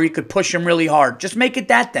touch him or you could push him really hard. Just make it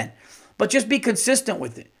that then. But just be consistent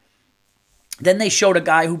with it. Then they showed a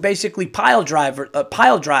guy who basically pile drived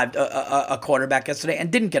a quarterback yesterday and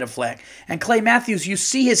didn't get a flag. And Clay Matthews, you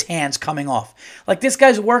see his hands coming off. Like this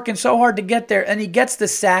guy's working so hard to get there and he gets the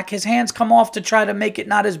sack. His hands come off to try to make it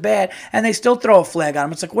not as bad and they still throw a flag on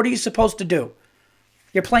him. It's like, what are you supposed to do?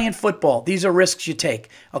 You're playing football. These are risks you take,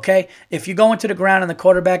 okay? If you go into the ground and the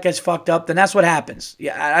quarterback gets fucked up, then that's what happens.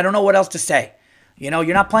 Yeah, I don't know what else to say.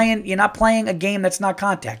 You're not playing a game that's not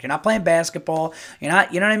contact. You're not playing basketball. You know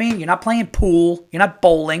what I mean? You're not playing pool. You're not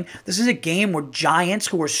bowling. This is a game where giants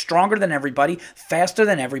who are stronger than everybody, faster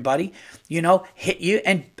than everybody, hit you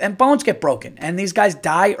and bones get broken. And these guys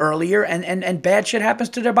die earlier and bad shit happens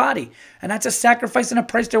to their body. And that's a sacrifice and a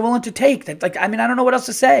price they're willing to take. I don't know what else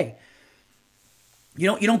to say.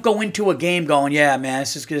 You don't go into a game going, yeah, man,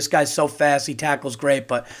 this guy's so fast, he tackles great,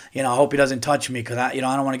 but I hope he doesn't touch me because I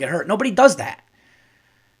don't want to get hurt. Nobody does that.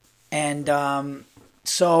 And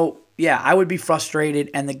so yeah, I would be frustrated,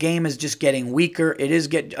 and the game is just getting weaker. It is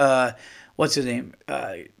what's his name?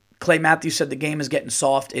 Clay Matthews said the game is getting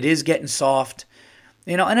soft. It is getting soft.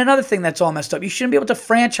 And another thing that's all messed up, you shouldn't be able to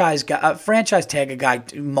franchise tag a guy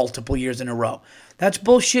multiple years in a row. That's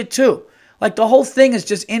bullshit too. Like, the whole thing is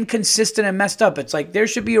just inconsistent and messed up. It's like there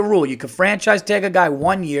should be a rule. You could franchise tag a guy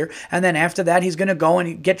 1 year, and then after that, he's going to go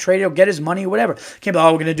and get traded or get his money or whatever. Can't be,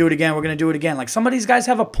 we're going to do it again. We're going to do it again. Like, some of these guys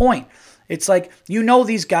have a point. It's like,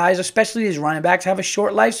 these guys, especially these running backs, have a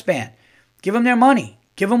short lifespan. Give them their money.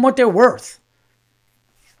 Give them what they're worth.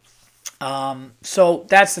 So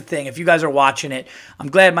that's the thing. If you guys are watching it, I'm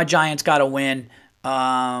glad my Giants got a win.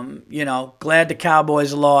 Glad the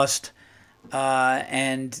Cowboys lost.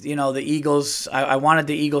 And the Eagles, I wanted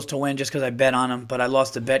the Eagles to win just because I bet on them, but I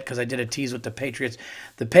lost the bet because I did a tease with the Patriots.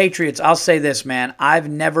 The Patriots, I'll say this, man, I've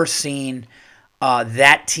never seen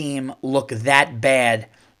that team look that bad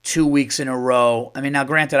 2 weeks in a row. I mean, now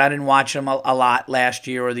granted, I didn't watch them a lot last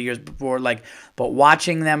year or the years before, but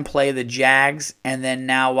watching them play the Jags and then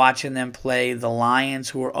now watching them play the Lions,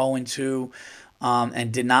 who are 0-2,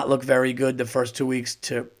 and did not look very good the first 2 weeks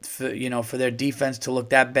for their defense to look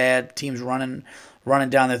that bad. Teams running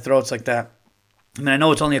down their throats like that. I mean, I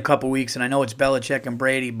know it's only a couple weeks, and I know it's Belichick and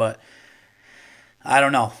Brady, but I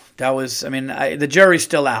don't know. The jury's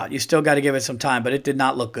still out. You still got to give it some time, but it did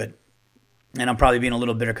not look good. And I'm probably being a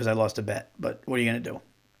little bitter because I lost a bet, but what are you going to do?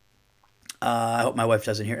 I hope my wife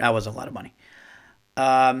doesn't hear it. That was a lot of money.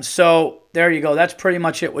 So there you go. That's pretty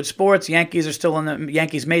much it with sports. Yankees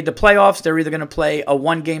made the playoffs. They're either going to play a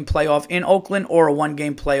 1-game playoff in Oakland or a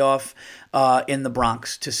 1-game playoff in the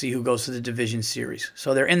Bronx to see who goes to the division series.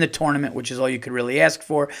 So they're in the tournament, which is all you could really ask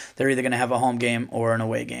for. They're either going to have a home game or an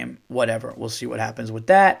away game, whatever. We'll see what happens with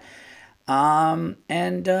that. And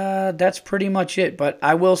that's pretty much it. But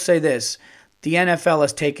I will say this. the NFL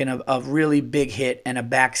has taken a really big hit and a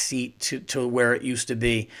back seat to where it used to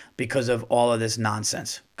be because of all of this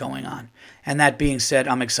nonsense going on. And that being said,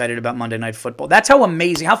 I'm excited about Monday Night Football. That's how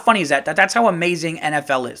amazing, how funny is that? That's how amazing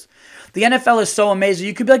NFL is. The NFL is so amazing.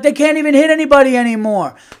 You could be like, they can't even hit anybody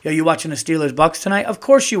anymore. Yo, you watching the Steelers-Bucks tonight? Of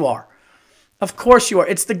course you are. Of course you are.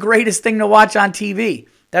 It's the greatest thing to watch on TV.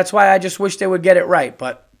 That's why I just wish they would get it right,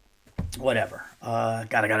 but whatever. I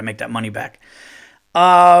gotta make that money back.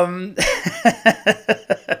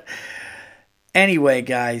 Anyway,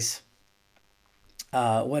 guys,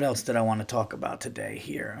 what else did I want to talk about today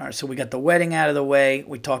here? All right, so we got the wedding out of the way.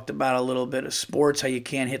 We talked about a little bit of sports, how you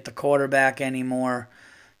can't hit the quarterback anymore.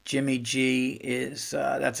 Jimmy G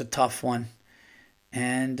that's a tough one.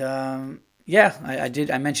 And yeah,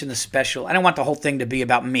 I mentioned the special. I don't want the whole thing to be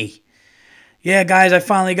about me. Yeah, guys, I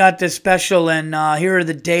finally got this special, and here are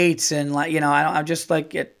the dates, and I'm just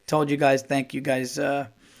like I told you guys. Thank you guys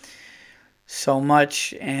so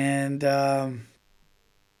much, and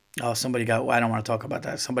somebody got. I don't want to talk about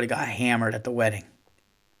that. Somebody got hammered at the wedding.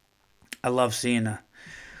 I love seeing that.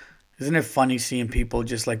 Isn't it funny seeing people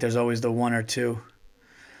just like there's always the one or two?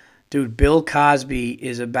 Dude, Bill Cosby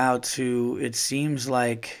is about to. It seems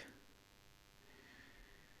like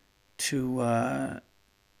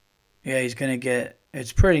yeah, he's going to get,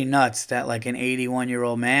 it's pretty nuts that like an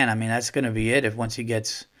 81-year-old man, I mean, that's going to be it once he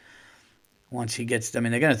gets, I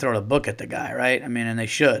mean, they're going to throw the book at the guy, right? I mean, and they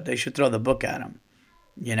should throw the book at him,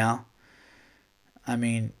 I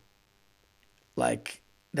mean, like,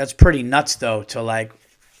 that's pretty nuts though to like,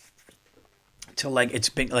 it's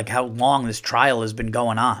been like how long this trial has been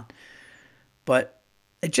going on. But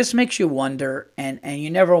it just makes you wonder, and you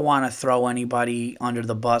never want to throw anybody under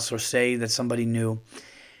the bus or say that somebody knew.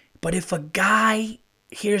 But if a guy,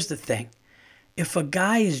 here's the thing, if a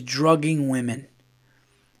guy is drugging women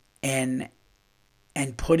and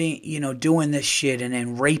putting, doing this shit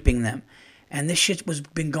and raping them, and this shit was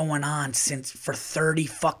been going on for 30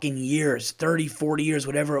 fucking years, 30, 40 years,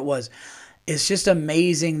 whatever it was, it's just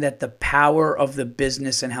amazing that the power of the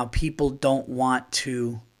business and how people don't want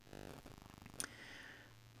to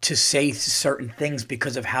say certain things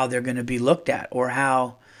because of how they're going to be looked at or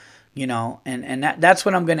how, and that's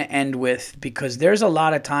what I'm going to end with, because there's a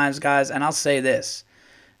lot of times, guys, and I'll say this.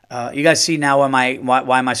 You guys see now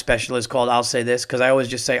why my special is called I'll Say This, because I always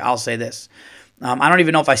just say I'll say this. I don't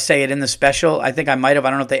even know if I say it in the special. I think I might have. I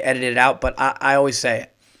don't know if they edited it out, but I always say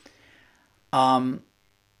it.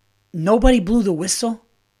 Nobody blew the whistle.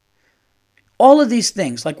 All of these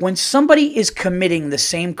things, like when somebody is committing the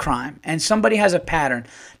same crime and somebody has a pattern,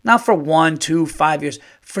 not for 1, 2, 5 years,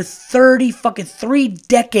 for 3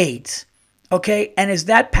 decades, okay, and is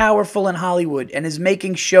that powerful in Hollywood and is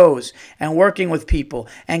making shows and working with people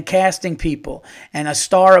and casting people and a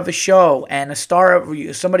star of a show and a star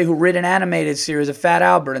of somebody who wrote an animated series of Fat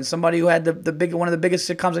Albert and somebody who had one of the biggest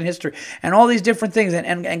sitcoms in history and all these different things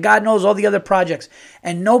and God knows all the other projects,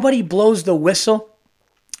 and nobody blows the whistle.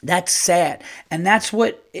 That's sad. And that's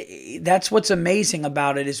what's amazing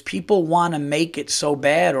about it is people want to make it so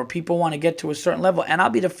bad, or people want to get to a certain level. And I'll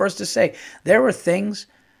be the first to say there are things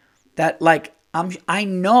that like I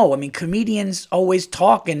know. I mean, comedians always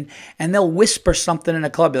talk and they'll whisper something in a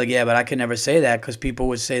club. Be like, yeah, but I can never say that because people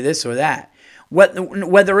would say this or that.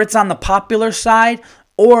 Whether it's on the popular side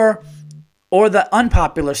or the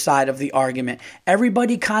unpopular side of the argument.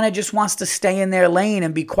 Everybody kind of just wants to stay in their lane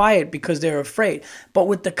and be quiet because they're afraid. But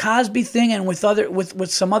with the Cosby thing and with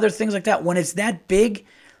some other things like that, when it's that big,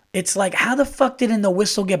 it's like, how the fuck didn't the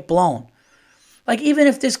whistle get blown? Like, even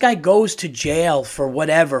if this guy goes to jail for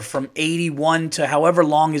whatever, from 81 to however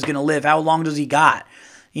long he's going to live, how long does he got?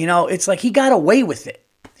 It's like he got away with it.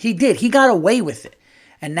 He did. He got away with it.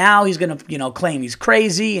 And now he's going to, claim he's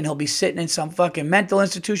crazy and he'll be sitting in some fucking mental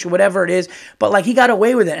institution, whatever it is. But like, he got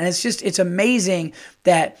away with it. And it's amazing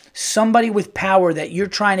that somebody with power that you're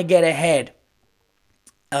trying to get ahead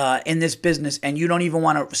in this business, and you don't even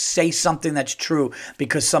want to say something that's true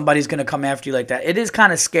because somebody's going to come after you like that. It is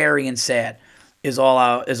kind of scary and sad is all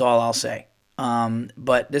I'll say.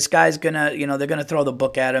 But this guy's gonna, they're gonna throw the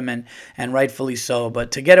book at him, and rightfully so.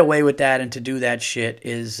 But to get away with that and to do that shit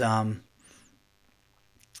is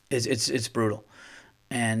it's brutal.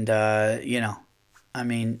 And I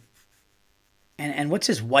mean, and what's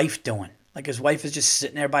his wife doing? Like, his wife is just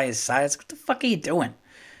sitting there by his side. It's like, what the fuck are you doing?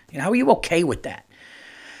 How are you okay with that?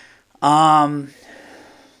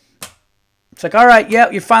 It's like, all right, yeah,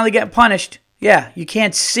 you're finally getting punished. Yeah, you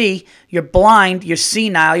can't see. You're blind. You're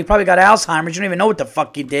senile. You probably got Alzheimer's. You don't even know what the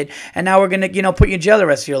fuck you did. And now we're going to, put you in jail the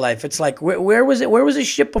rest of your life. It's like, where was it? Where was this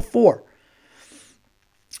shit before?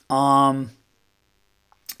 Guys,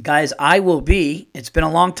 it's been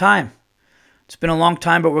a long time. It's been a long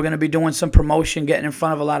time, but we're going to be doing some promotion, getting in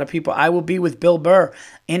front of a lot of people. I will be with Bill Burr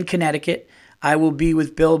in Connecticut. I will be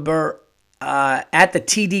with Bill Burr at the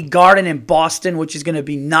TD Garden in Boston, which is going to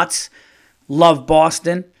be nuts. Love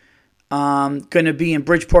Boston. Going to be in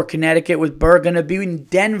Bridgeport, Connecticut with Burr. Going to be in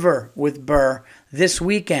Denver with Burr this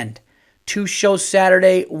weekend. 2 shows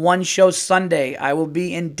Saturday, 1 show Sunday. I will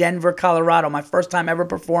be in Denver, Colorado. My first time ever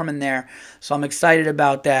performing there, so I'm excited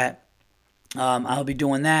about that. I'll be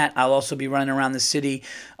doing that. I'll also be running around the city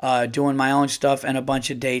doing my own stuff and a bunch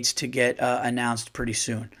of dates to get announced pretty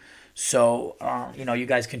soon. So, you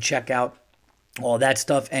guys can check out all that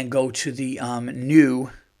stuff and go to the new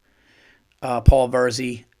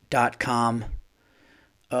paulverzi.com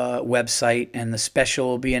website, and the special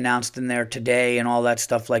will be announced in there today and all that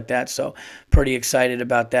stuff like that. So pretty excited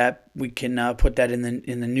about that. We can put that in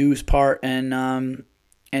the news part, and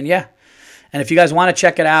yeah. And if you guys want to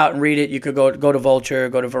check it out and read it, you could go to Vulture,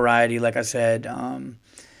 go to Variety, like I said,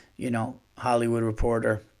 Hollywood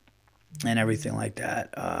Reporter, and everything like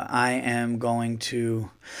that. I am going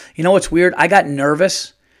to, what's weird? I got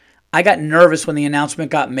nervous. When the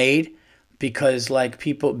announcement got made, because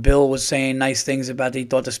Bill was saying nice things about it. He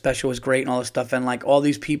thought the special was great and all this stuff. And all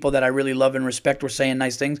these people that I really love and respect were saying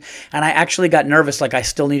nice things. And I actually got nervous, I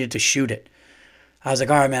still needed to shoot it. I was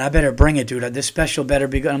like, all right, man, I better bring it, dude. This special better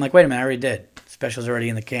be good. I'm like, wait a minute, I already did. The special's already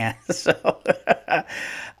in the can. So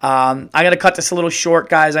I got to cut this a little short,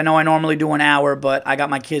 guys. I know I normally do an hour, but I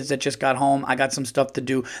got my kids that just got home. I got some stuff to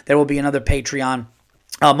do. There will be another Patreon.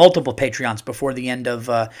 Multiple Patreons before the end of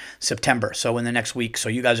September, so in the next week. So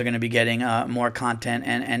you guys are going to be getting more content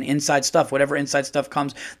and inside stuff. Whatever inside stuff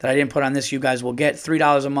comes that I didn't put on this, you guys will get.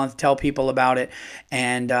 $3 a month. Tell people about it.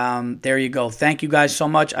 And there you go. Thank you guys so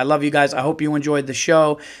much. I love you guys. I hope you enjoyed the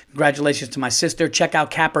show. Congratulations to my sister. Check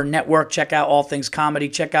out Capper Network. Check out All Things Comedy.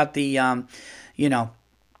 Check out the,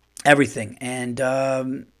 everything. And,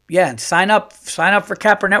 sign up for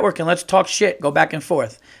Capper Network and let's talk shit. Go back and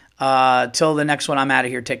forth. Till the next one, I'm out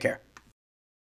of here. Take care.